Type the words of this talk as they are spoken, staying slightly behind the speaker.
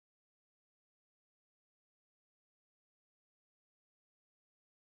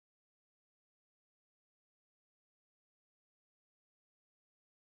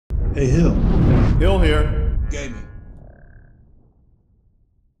Hey, Hill. Hill here. Gaming.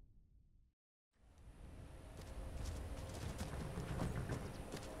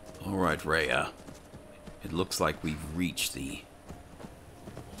 All right, Rhea. It looks like we've reached the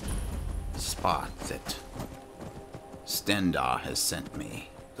spot that Stendarr has sent me,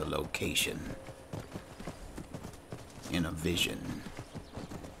 the location. In a vision.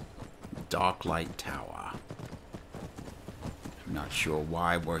 Darklight Tower. I'm not sure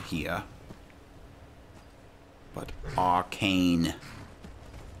why we're here, but arcane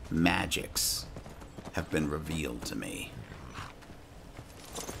magics have been revealed to me.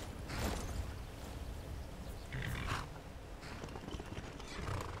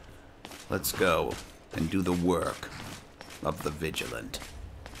 Let's go and do the work of the Vigilant.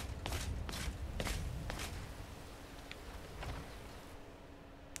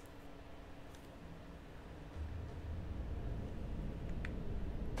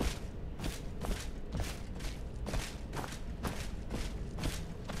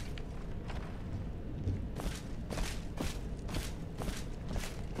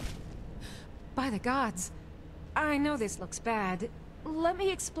 By the gods, I know this looks bad. Let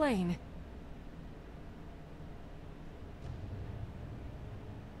me explain.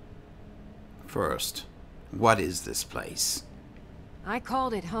 First, what is this place? I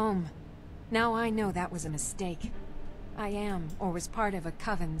called it home. Now I know that was a mistake. I am, or was part of a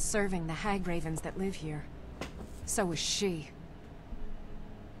coven serving the hag ravens that live here. So was she.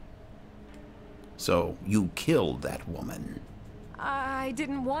 So, you killed that woman? I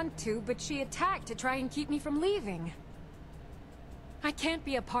didn't want to, but she attacked to try and keep me from leaving. I can't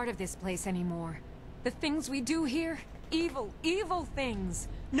be a part of this place anymore. The things we do here, evil, evil things.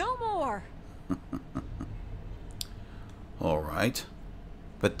 No more! All right.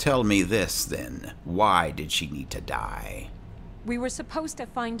 But tell me this, then. Why did she need to die? We were supposed to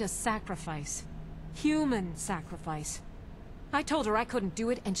find a sacrifice. Human sacrifice. I told her I couldn't do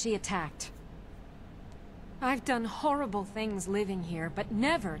it, and she attacked. I've done horrible things living here, but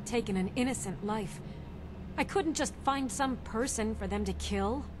never taken an innocent life. I couldn't just find some person for them to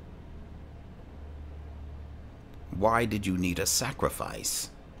kill. Why did you need a sacrifice?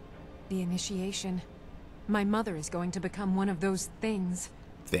 The initiation. My mother is going to become one of those things.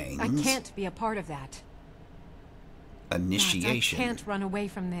 Things? I can't be a part of that. Initiation? I can't run away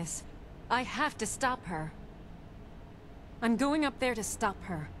from this. I have to stop her. I'm going up there to stop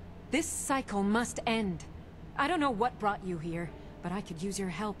her. This cycle must end. I don't know what brought you here, but I could use your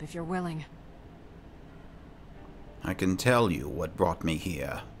help if you're willing. I can tell you what brought me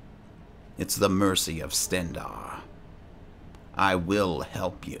here. It's the mercy of Stendarr. I will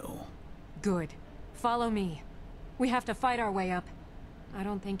help you. Good. Follow me. We have to fight our way up. I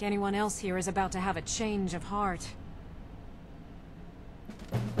don't think anyone else here is about to have a change of heart.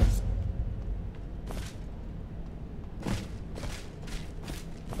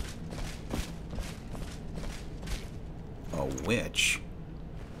 A witch?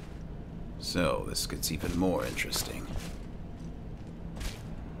 So, this gets even more interesting.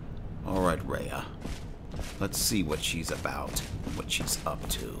 Alright, Rhea. Let's see what she's about, what she's up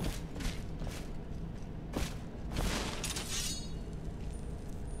to.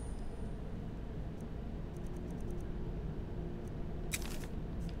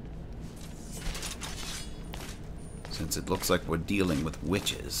 Since it looks like we're dealing with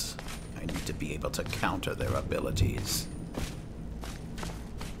witches, I need to be able to counter their abilities.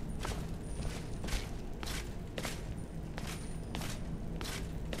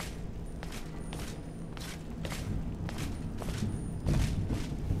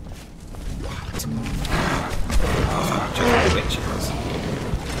 Just witches.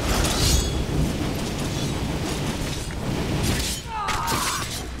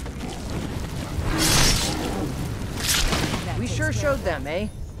 We sure showed them, eh?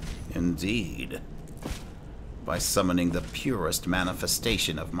 Indeed. By summoning the purest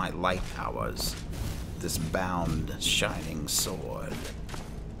manifestation of my light powers, this bound, shining sword.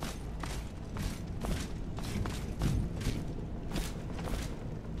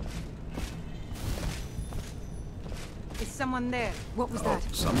 Is someone there? What was Oh,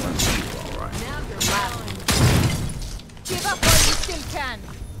 that? someone's here, all right. Now you're laughing. Give up while you still can.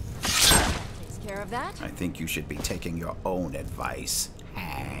 Takes care of that? I think you should be taking your own advice,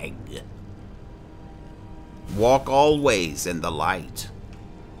 hag. Walk always in the light,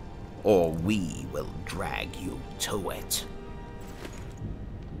 or we will drag you to it.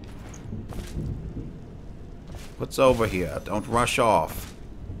 What's over here? Don't rush off,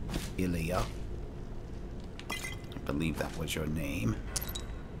 Ilya. I believe that was your name.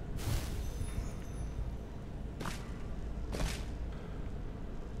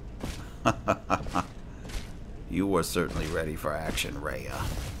 You were certainly ready for action, Rhea.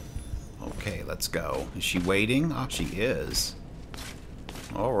 Okay, let's go. Is she waiting? Oh, she is.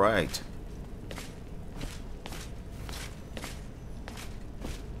 All right.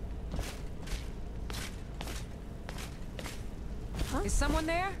 Huh? Is someone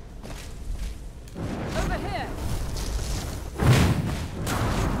there? Over here.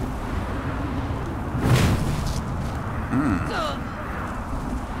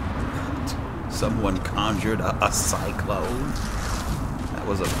 Someone conjured a cyclone. That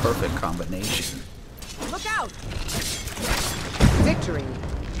was a perfect combination. Look out! Victory.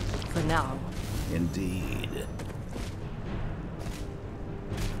 For now. Indeed.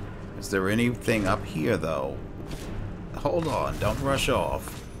 Is there anything up here, though? Hold on, don't rush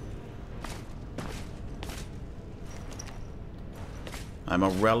off. I'm a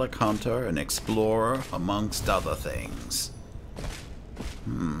relic hunter, an explorer, amongst other things.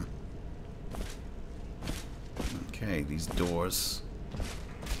 Okay, these doors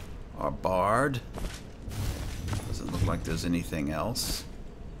are barred. Doesn't look like there's anything else.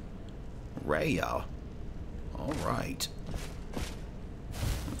 Rhea. All right.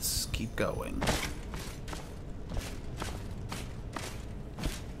 Let's keep going.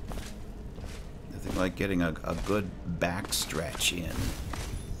 Nothing like getting a good backstretch in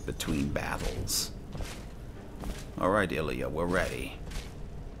between battles. All right, Ilya, we're ready.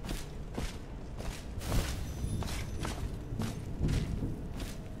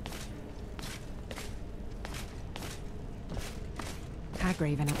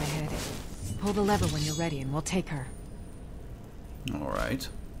 Raven up ahead. Pull the lever when you're ready and we'll take her. All right.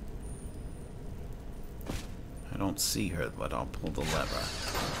 I don't see her, but I'll pull the lever.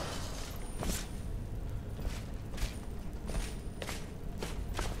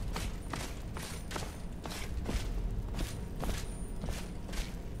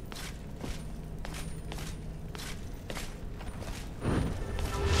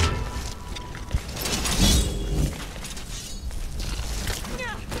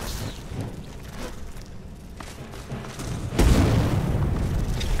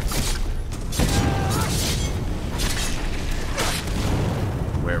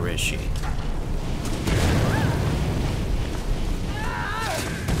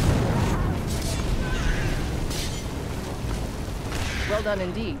 Well done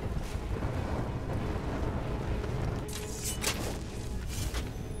indeed.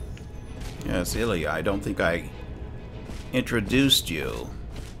 Yes, Ilya, I don't think I introduced you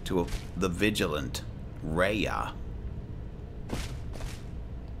to the Vigilant Rhea,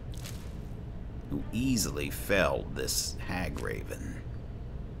 who easily felled this hag raven.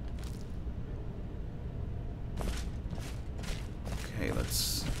 Okay,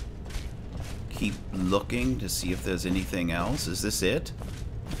 let's keep looking to see if there's anything else. Is this it?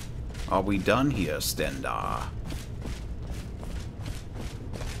 Are we done here, Stendarr?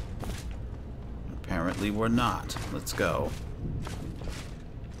 Apparently we're not. Let's go.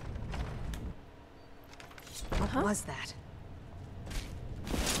 What was that?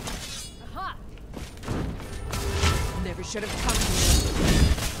 Aha! Never should have come here.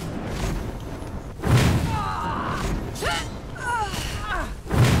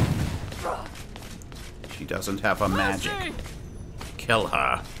 She doesn't have a magic. Kill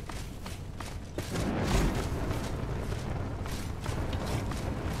her.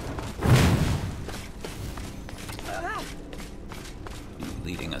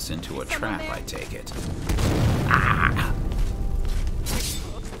 Leading us into a trap, I take it. Ah!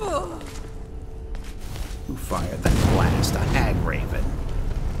 Who fired that blast? A hag raven.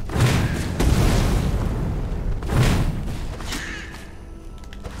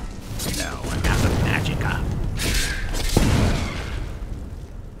 No, another magicka.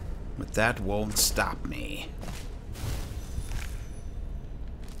 But that won't stop me.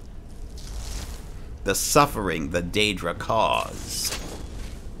 The suffering the Daedra cause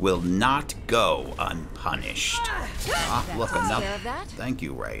will not go unpunished. Ah, look, another. Thank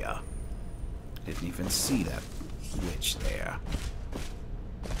you, Rhea. Didn't even see that witch there.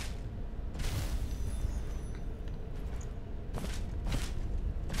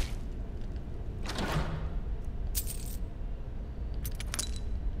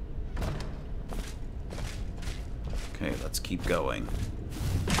 Okay, let's keep going.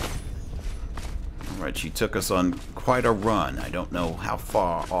 Alright, she took us on quite a run. I don't know how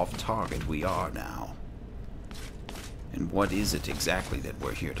far off target we are now. And what is it exactly that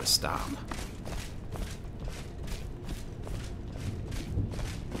we're here to stop?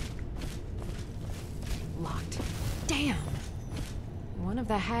 Locked. Damn! One of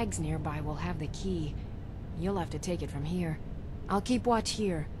the hags nearby will have the key. You'll have to take it from here. I'll keep watch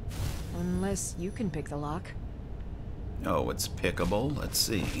here. Unless you can pick the lock. Oh, it's pickable? Let's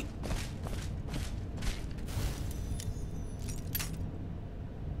see.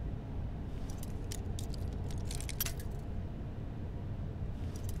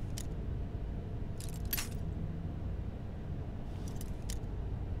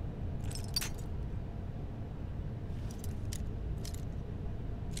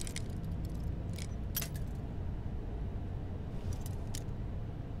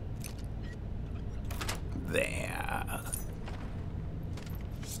 There.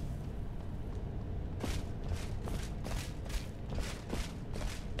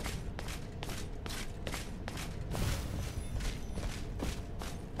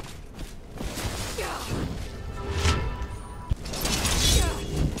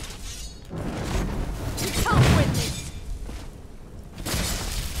 Come with me!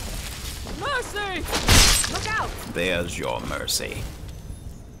 Mercy! Look out! There's your mercy.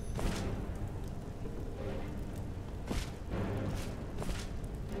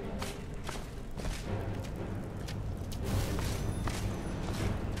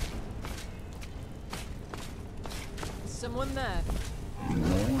 Someone there.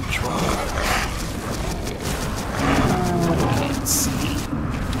 More trouble. Can't see.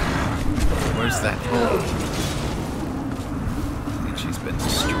 Where's that? I think she's been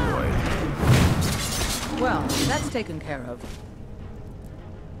destroyed. Well, that's taken care of.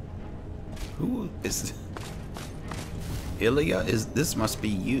 Who is... Ilya, this must be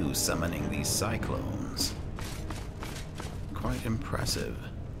you summoning these cyclones. Quite impressive.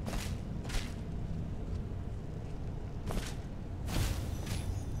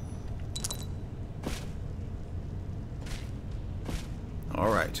 All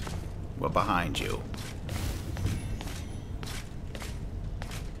right, we're behind you.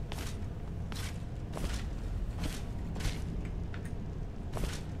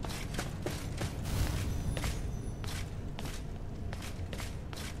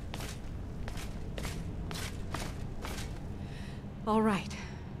 All right.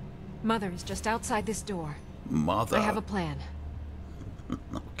 Mother is just outside this door. Mother. I have a plan.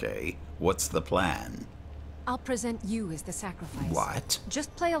 Okay, what's the plan? I'll present you as the sacrifice. What?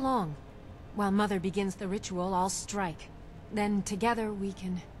 Just play along. While Mother begins the ritual, I'll strike. Then together we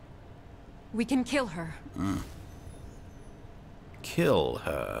can kill her. Kill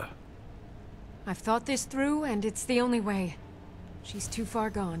her. I've thought this through, and it's the only way. She's too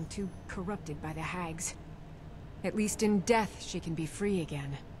far gone, too corrupted by the hags. At least in death, she can be free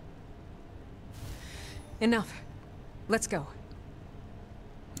again. Enough. Let's go.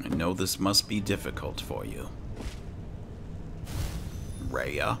 I know this must be difficult for you.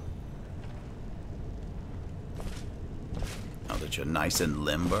 Rhea. Now that you're nice and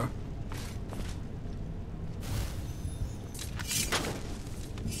limber.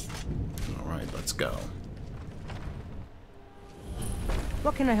 Alright, let's go.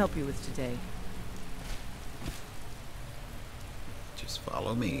 What can I help you with today? Just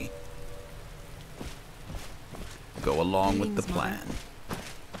follow me. Go along with the Greetings, Mother. plan.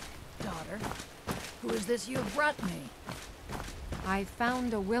 Daughter, who is this you've brought me? I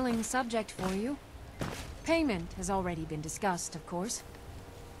found a willing subject for you. Payment has already been discussed, of course.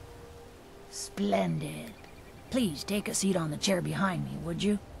 Splendid. Please take a seat on the chair behind me, would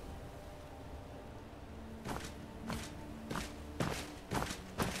you?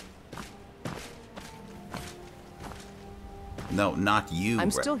 No, not you. I'm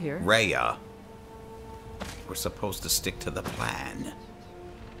still here. Rhea. We're supposed to stick to the plan.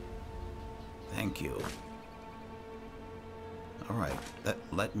 Thank you. All right,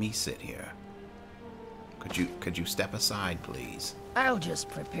 let me sit here. Could you step aside, please? I'll just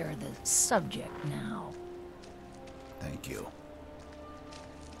prepare the subject now. Thank you.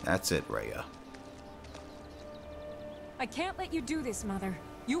 That's it, Rhea. I can't let you do this, Mother.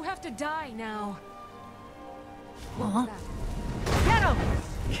 You have to die now. Huh? Get him!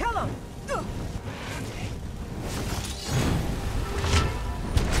 Kill him!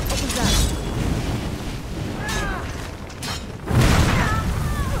 What was that?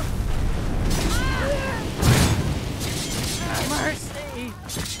 Mercy!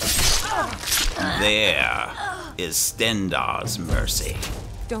 There is Stendarr's mercy.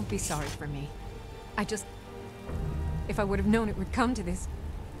 Don't be sorry for me. If I would have known it would come to this...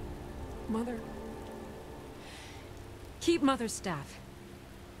 Mother... Keep Mother's staff.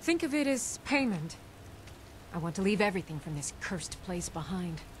 Think of it as payment. I want to leave everything from this cursed place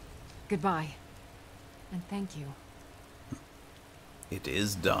behind. Goodbye. And thank you. It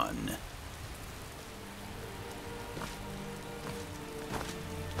is done.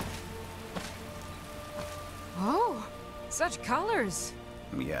 Oh, such colors.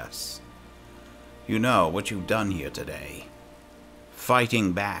 Yes. You know what you've done here today.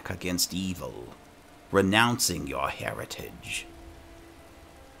 Fighting back against evil. Renouncing your heritage.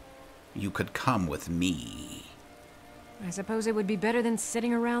 You could come with me. I suppose it would be better than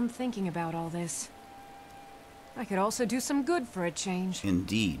sitting around thinking about all this. I could also do some good for a change.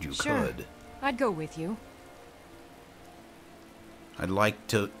 Indeed, you could. I'd go with you. I'd like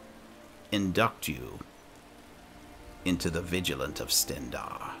to induct you into the Vigilant of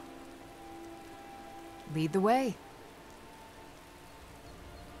Stendarr. Lead the way.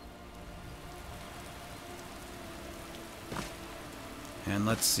 And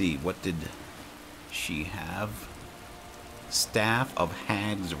let's see, what did she have? Staff of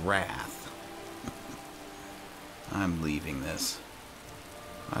Hag's Wrath. I'm leaving this.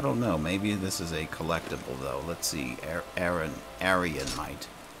 I don't know, maybe this is a collectible though. Let's see, Arian might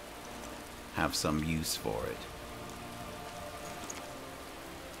have some use for it.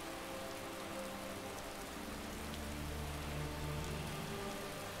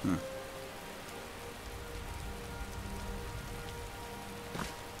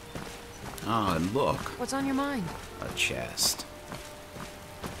 Ah, and look. What's on your mind? A chest.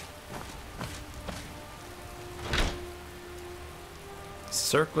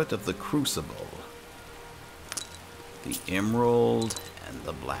 Circlet of the Crucible. The Emerald and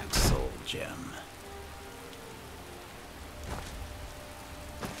the Black Soul Gem.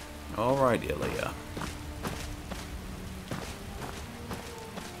 Alright, Ilya.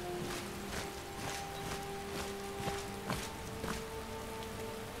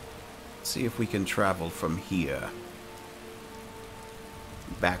 See if we can travel from here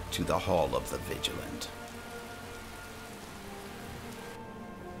back to the Hall of the Vigilant.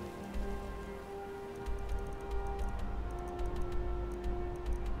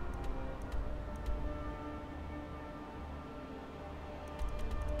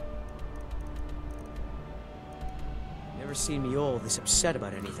 Never seen me all this upset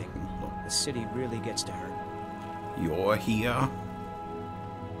about anything. The city really gets to her. You're here?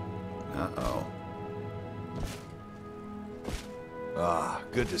 Uh-oh. Ah,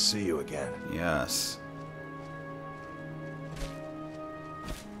 good to see you again. Yes.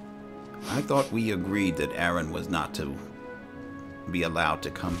 I thought we agreed that Aaron was not to be allowed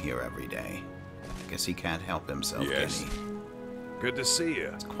to come here every day. I guess he can't help himself, Yes. can he? Good to see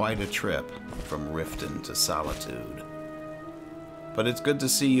you. It's quite a trip from Riften to Solitude. But it's good to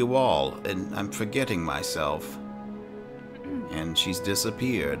see you all, and I'm forgetting myself. And she's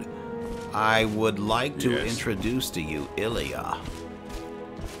disappeared. I would like to introduce to you Ilya.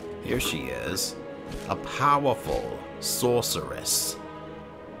 Here she is. A powerful sorceress.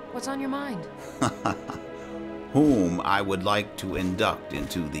 What's on your mind? Whom I would like to induct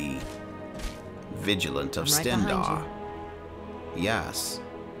into the Vigilant of I'm right Stendarr. behind Yes.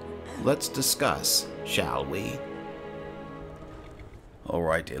 Let's discuss, shall we?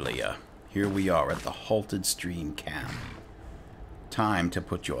 Alright, Ilya. Here we are at the Halted Stream Camp. Time to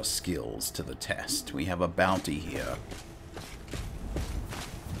put your skills to the test. We have a bounty here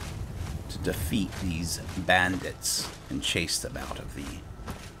to defeat these bandits and chase them out of the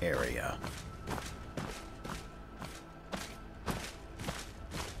area.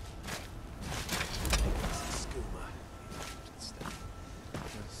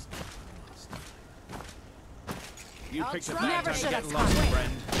 You picked a bad never time to should get have lost, come.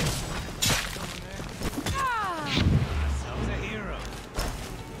 friend. Sounds a hero.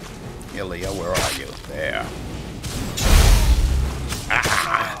 Ilya, where are you? There.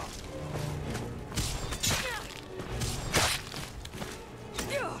 Ah!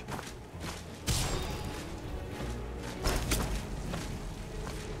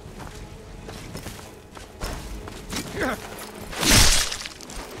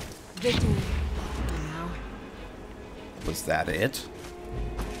 Victory. Now. Was that it?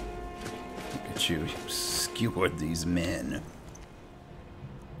 Look at you. You skewered these men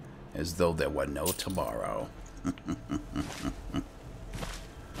as though there were no tomorrow.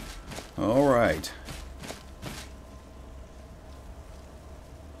 All right.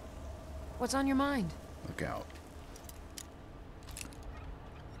 What's on your mind? Look out.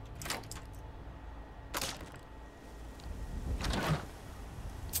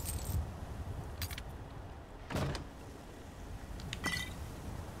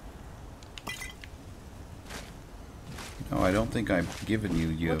 No, I don't think I've given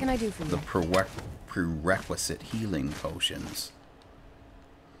you What can I do for the you? prerequisite healing potions.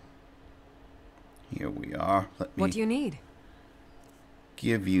 Here we are. Let me What do you need?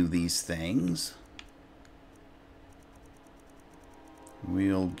 give you these things.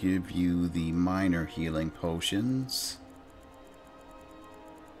 We'll give you the minor healing potions.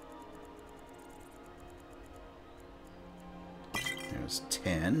 There's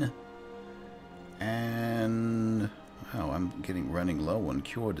 10. And... wow, I'm running low on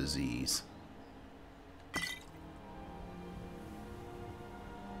cure disease.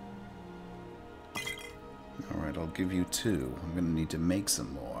 Alright, I'll give you 2. I'm going to need to make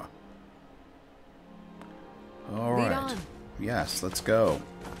some more. Alright. Yes, let's go.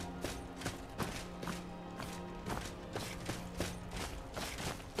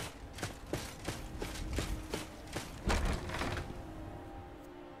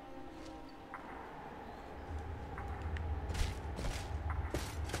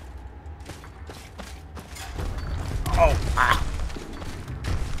 Oh, ah!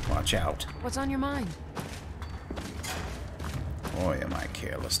 Watch out. What's on your mind? Boy, am I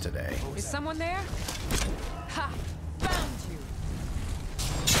careless today. Is someone there? Ha! Found you!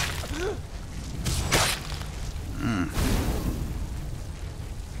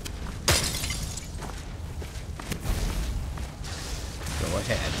 Go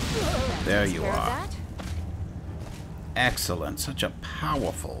ahead. There you Scared of are. that? Excellent. Such a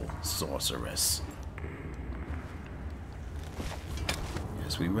powerful sorceress.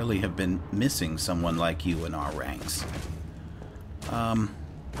 Yes, we really have been missing someone like you in our ranks.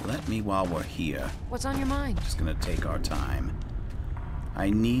 Let me while we're here. What's on your mind? Just gonna take our time. I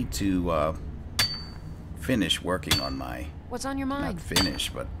need to, finish working on my... What's on your mind? Not finish,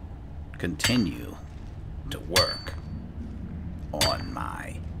 but continue to work on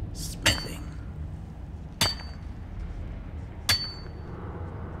my smithing.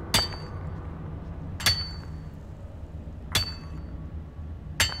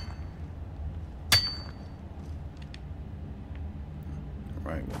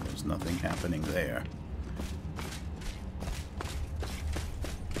 Right, well, there's nothing happening there.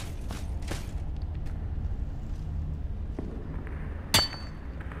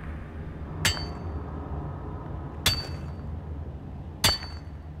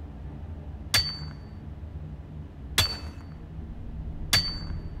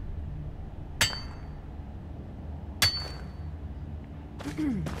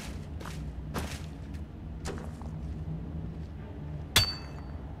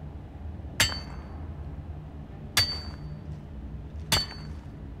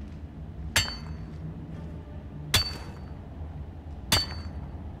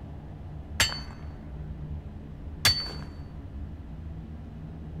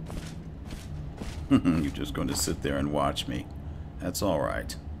 You're just going to sit there and watch me. That's all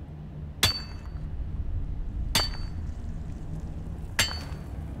right.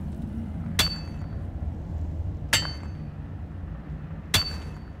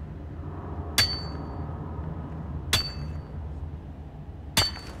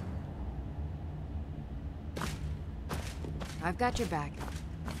 I've got your back.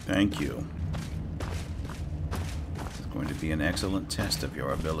 Thank you. This is going to be an excellent test of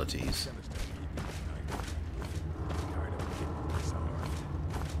your abilities.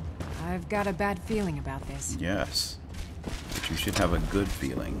 I've got a bad feeling about this. Yes. But you should have a good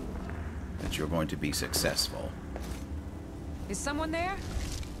feeling that you're going to be successful. Is someone there?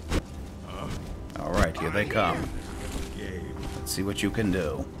 All right, here they come. Let's see what you can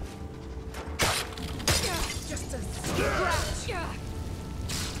do. Just a scratch.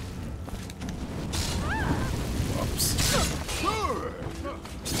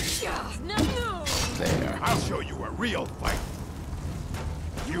 Whoops. No. There. I'll show you a real fight.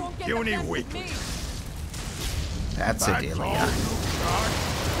 You puny weak. That's it, Ilya.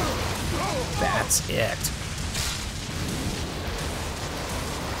 That's it.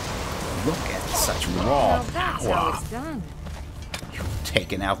 Look at such raw That's how power. it's done. You've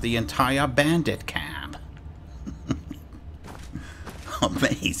taken out the entire bandit camp.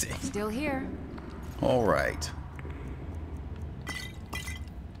 Amazing. Still here. All right.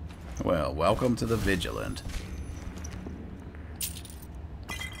 Well, welcome to the Vigilant.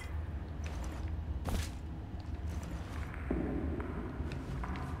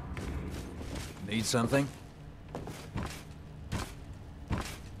 Need something? I'm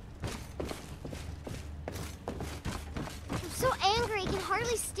so angry I can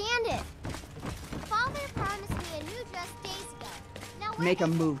hardly stand it. Father promised me a new dress days ago. Now Make a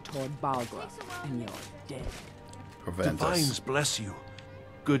move toward Balgra, and you're dead. Prevent Divines us. bless you.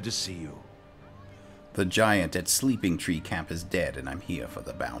 Good to see you. The giant at Sleeping Tree Camp is dead, and I'm here for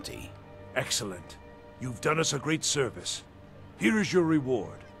the bounty. Excellent. You've done us a great service. Here is your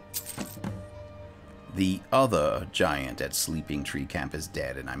reward. The other giant at Sleeping Tree Camp is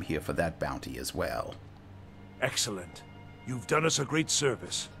dead, and I'm here for that bounty as well. Excellent. You've done us a great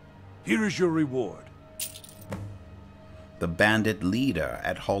service. Here is your reward. The bandit leader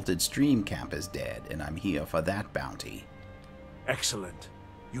at Halted Stream Camp is dead, and I'm here for that bounty. Excellent.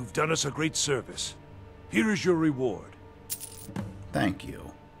 You've done us a great service. Here is your reward. Thank you.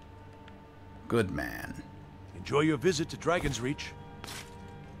 Good man. Enjoy your visit to Dragon's Reach.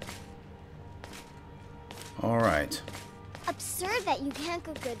 All right. Absurd that you can't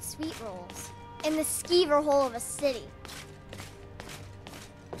cook good sweet rolls in the skeever hole of a city.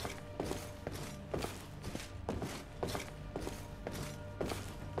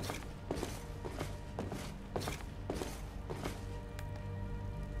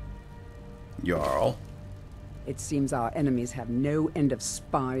 Jarl. It seems our enemies have no end of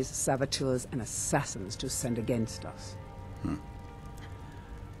spies, saboteurs, and assassins to send against us.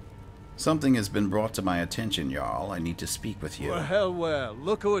 Something has been brought to my attention, Jarl. I need to speak with you. Well,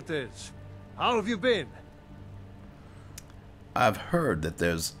 look who it is. How have you been? I've heard that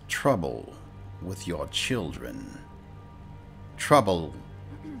there's trouble with your children. Trouble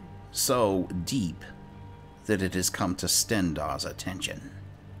so deep that it has come to Stendarr's attention.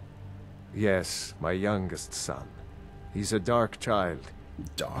 Yes, my youngest son. He's a dark child.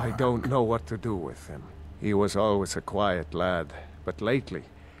 Dark. I don't know what to do with him. He was always a quiet lad, but lately,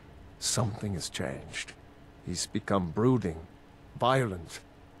 something has changed. He's become brooding, violent.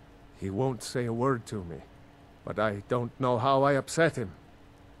 He won't say a word to me, but I don't know how I upset him.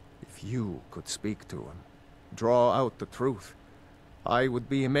 If you could speak to him, draw out the truth, I would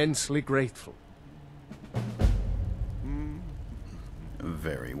be immensely grateful.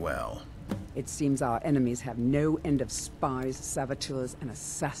 Very well. It seems our enemies have no end of spies, saboteurs, and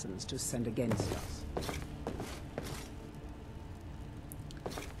assassins to send against us.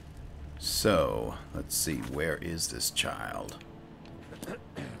 So, let's see, where is this child?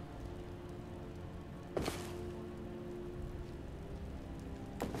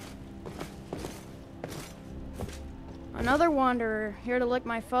 Another wanderer, here to lick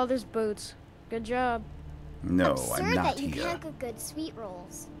my father's boots. Good job. No, Absurd I'm not that you here. can't cook good sweet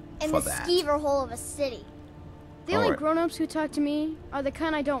rolls in For the that. skeever hole of a city. The only grown-ups who talk to me are the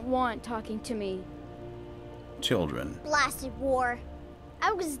kind I don't want talking to me. Children. Blasted war.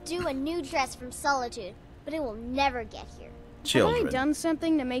 I was due a new dress from Solitude, but it will never get here. Children. Have I done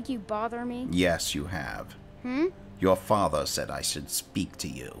something to make you bother me? Yes, you have. Your father said I should speak to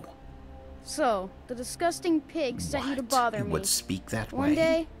you. So, the disgusting pig sent you to bother You me. would speak that way? One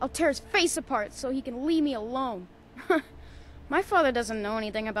day, I'll tear his face apart so he can leave me alone. My father doesn't know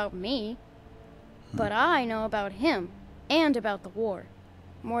anything about me. But I know about him, and about the war.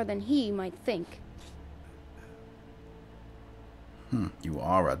 More than he might think. You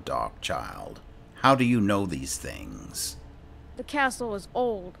are a dark child. How do you know these things? The castle is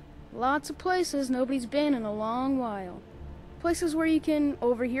old. Lots of places nobody's been in a long while. Places where you can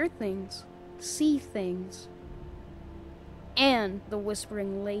overhear things, see things. And the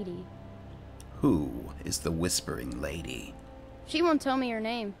Whispering Lady. Who is the Whispering Lady? She won't tell me her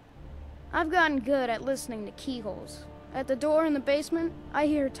name. I've gotten good at listening to keyholes. At the door in the basement, I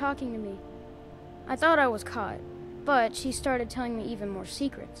hear her talking to me. I thought I was caught, but she started telling me even more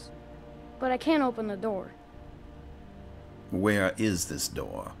secrets. But I can't open the door. Where is this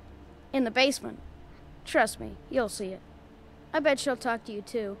door? In the basement. Trust me, you'll see it. I bet she'll talk to you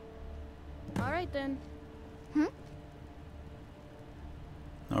too. Alright then.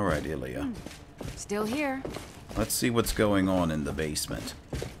 All right, Ilya. Still here. Let's see what's going on in the basement.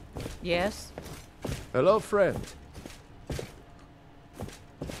 Yes? Hello, friend.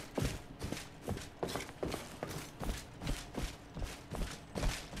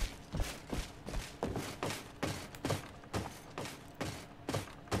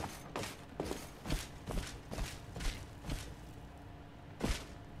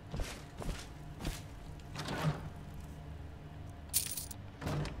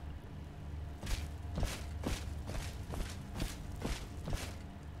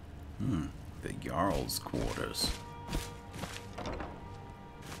 The Jarl's quarters.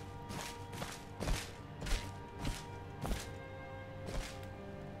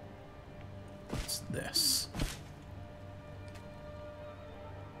 What's this?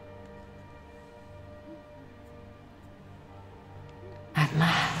 At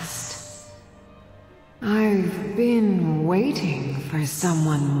last. I've been waiting for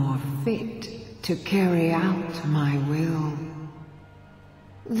someone more fit to carry out my will.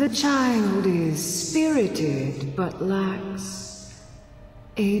 The child is spirited, but lacks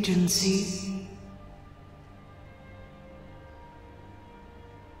agency.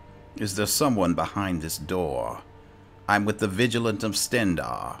 Is there someone behind this door? I'm with the Vigilant of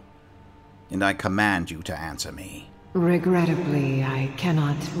Stendarr, and I command you to answer me. Regrettably, I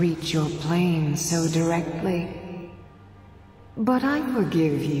cannot reach your plane so directly. But I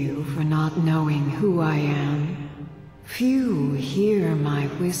forgive you for not knowing who I am. Few hear my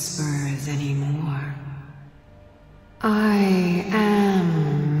whispers anymore. I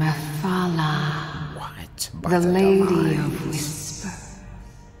am Mephala, By the Lady Divines. of Whisper.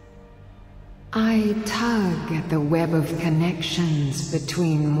 I tug at the web of connections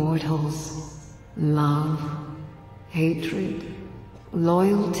between mortals. Love, hatred,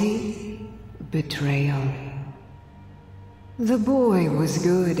 loyalty, betrayal. The boy was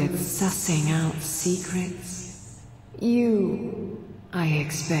good at sussing out secrets. You, I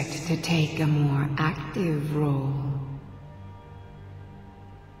expect to take a more active role.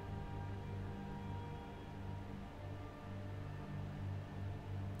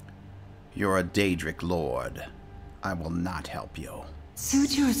 You're a Daedric lord. I will not help you.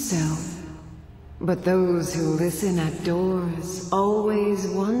 Suit yourself. But those who listen at doors always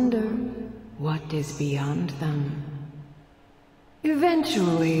wonder what is beyond them.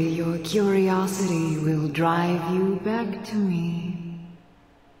 Eventually, your curiosity will drive you back to me.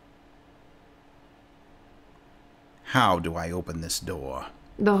 How do I open this door?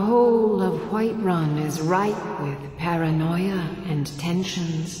 The whole of Whiterun is ripe with paranoia and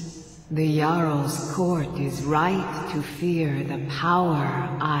tensions. The Jarl's court is right to fear the power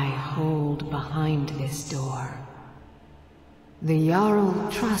I hold behind this door. The Jarl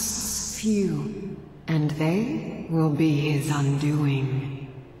trusts few, and they will be his undoing.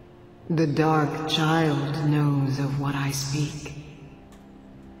 The Dark Child knows of what I speak.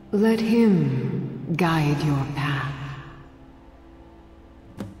 Let him guide your path.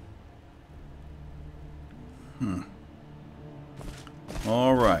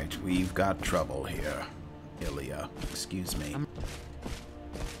 All right, we've got trouble here. Ilya, excuse me.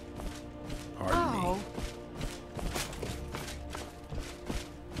 Pardon me.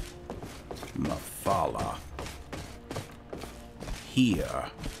 Mephala. Here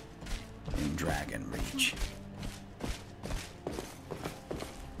in Dragonreach.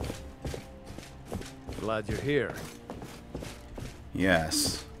 Glad you're here.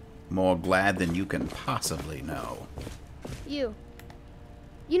 Yes, more glad than you can possibly know.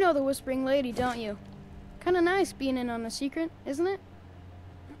 You know the Whispering Lady, don't you? Kinda nice being in on the secret, isn't it?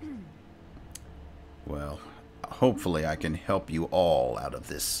 Well, hopefully I can help you all out of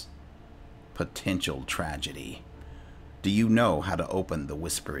this potential tragedy. Do you know how to open the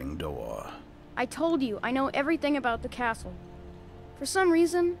Whispering Door? I told you, I know everything about the castle. For some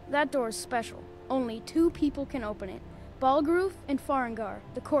reason, that door is special. Only 2 people can open it. Balgruf and Farengar,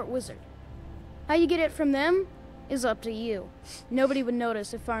 the court wizard. How you get it from them is up to you. Nobody would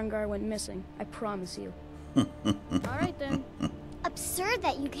notice if Farengar went missing, I promise you. Alright then. Absurd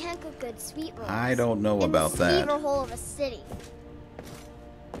that you can't cook good sweet rolls. I don't know about that. In the hole of a city.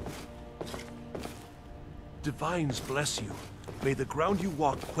 Divines bless you. May the ground you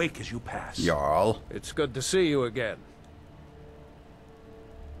walk quake as you pass. Jarl. It's good to see you again.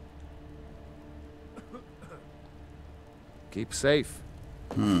 Keep safe.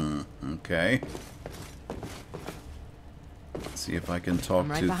 Okay. Let's see if I can talk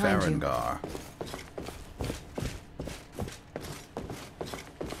I'm right to behind you. Farengar.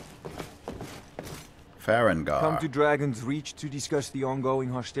 Farengar. Come to Dragon's Reach to discuss the ongoing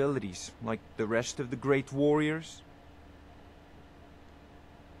hostilities, like the rest of the great warriors?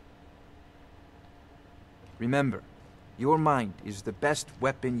 Remember, your mind is the best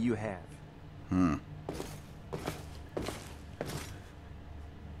weapon you have.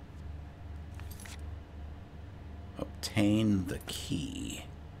 Obtain the key.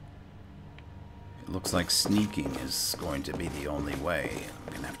 It looks like sneaking is going to be the only way.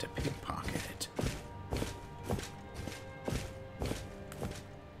 I'm gonna have to pickpocket it.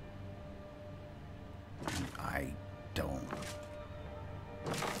 I don't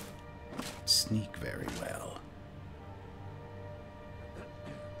sneak very well.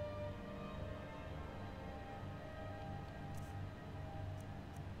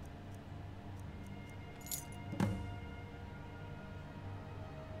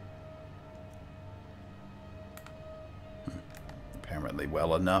 Apparently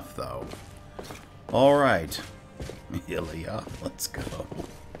well enough, though. All right, Ilya, let's go.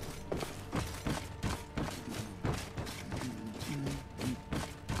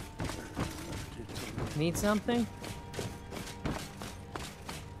 Need something?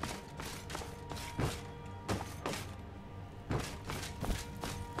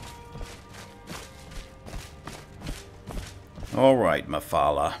 All right,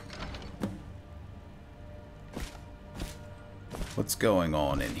 Mephala. What's going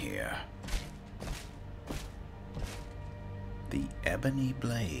on in here? The Ebony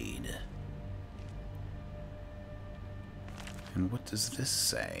Blade. And what does this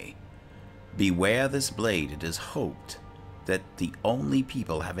say? Beware this blade. It is hoped that the only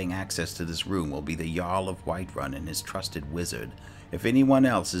people having access to this room will be the Jarl of Whiterun and his trusted wizard. If anyone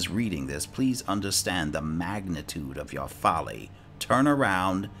else is reading this, please understand the magnitude of your folly. Turn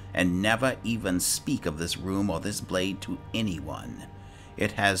around and never even speak of this room or this blade to anyone.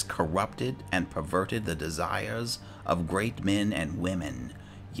 It has corrupted and perverted the desires of great men and women,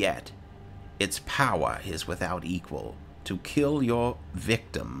 yet its power is without equal. To kill your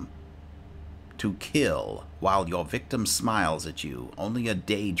victim, to kill while your victim smiles at you, only a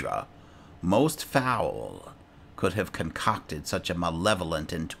Daedra, most foul, could have concocted such a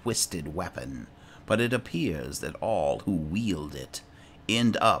malevolent and twisted weapon. But it appears that all who wield it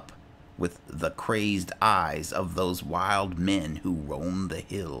end up with the crazed eyes of those wild men who roam the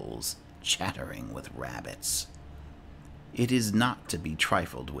hills, chattering with rabbits. It is not to be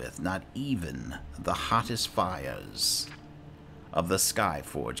trifled with. Not even the hottest fires of the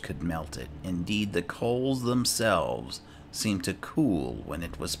Skyforge could melt it. Indeed, the coals themselves seemed to cool when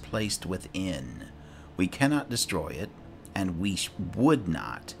it was placed within. We cannot destroy it, and we would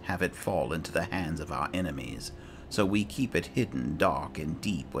not have it fall into the hands of our enemies, so we keep it hidden dark and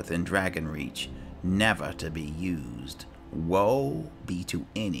deep within Dragonreach, never to be used. Woe be to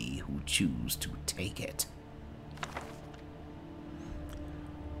any who choose to take it.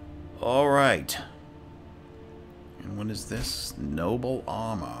 Alright. And what is this? Noble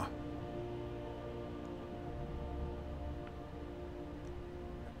armor.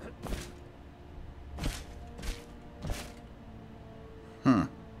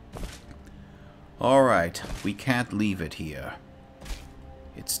 Alright, we can't leave it here.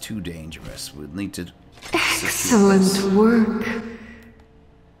 It's too dangerous. We'll need to... Excellent work.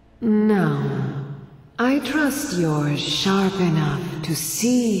 Now, I trust you're sharp enough to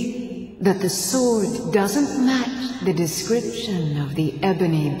see that the sword doesn't match the description of the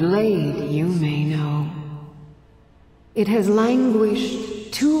ebony blade you may know. It has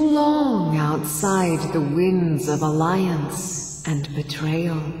languished too long outside the winds of alliance and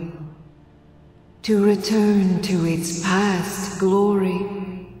betrayal. To return to its past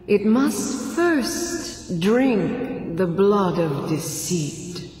glory, it must first drink the blood of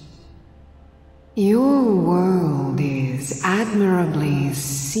deceit. Your world is admirably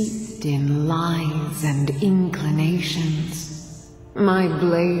seeped in lies and inclinations. My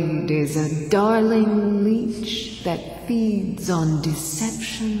blade is a darling leech that feeds on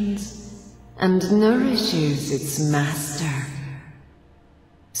deceptions and nourishes its master.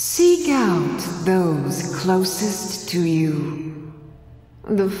 Seek out those closest to you.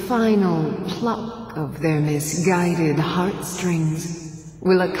 The final pluck of their misguided heartstrings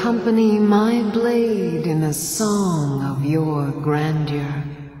will accompany my blade in a song of your grandeur.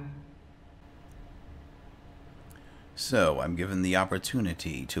 So, I'm given the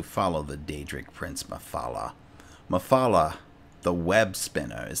opportunity to follow the Daedric Prince Mephala. Mephala, the web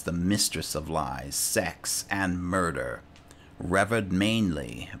spinner, is the mistress of lies, sex, and murder, revered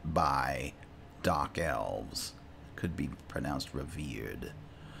mainly by dark elves. Could be pronounced revered.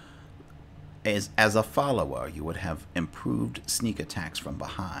 As a follower, you would have improved sneak attacks from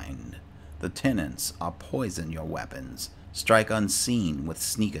behind. The tenants are poison your weapons, strike unseen with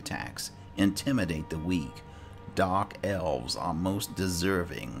sneak attacks, intimidate the weak. Dark elves are most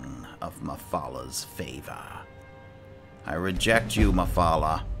deserving of Mephala's favor. I reject you,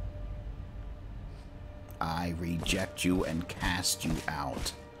 Mephala. I reject you and cast you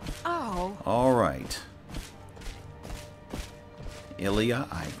out. Oh. Alright. Ilya,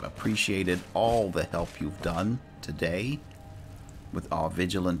 I've appreciated all the help you've done today with our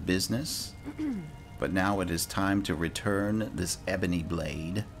vigilant business. But now it is time to return this ebony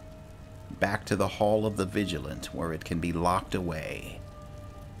blade back to the Hall of the Vigilant, where it can be locked away,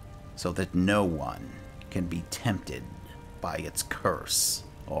 so that no one can be tempted by its curse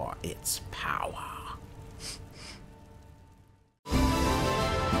or its power.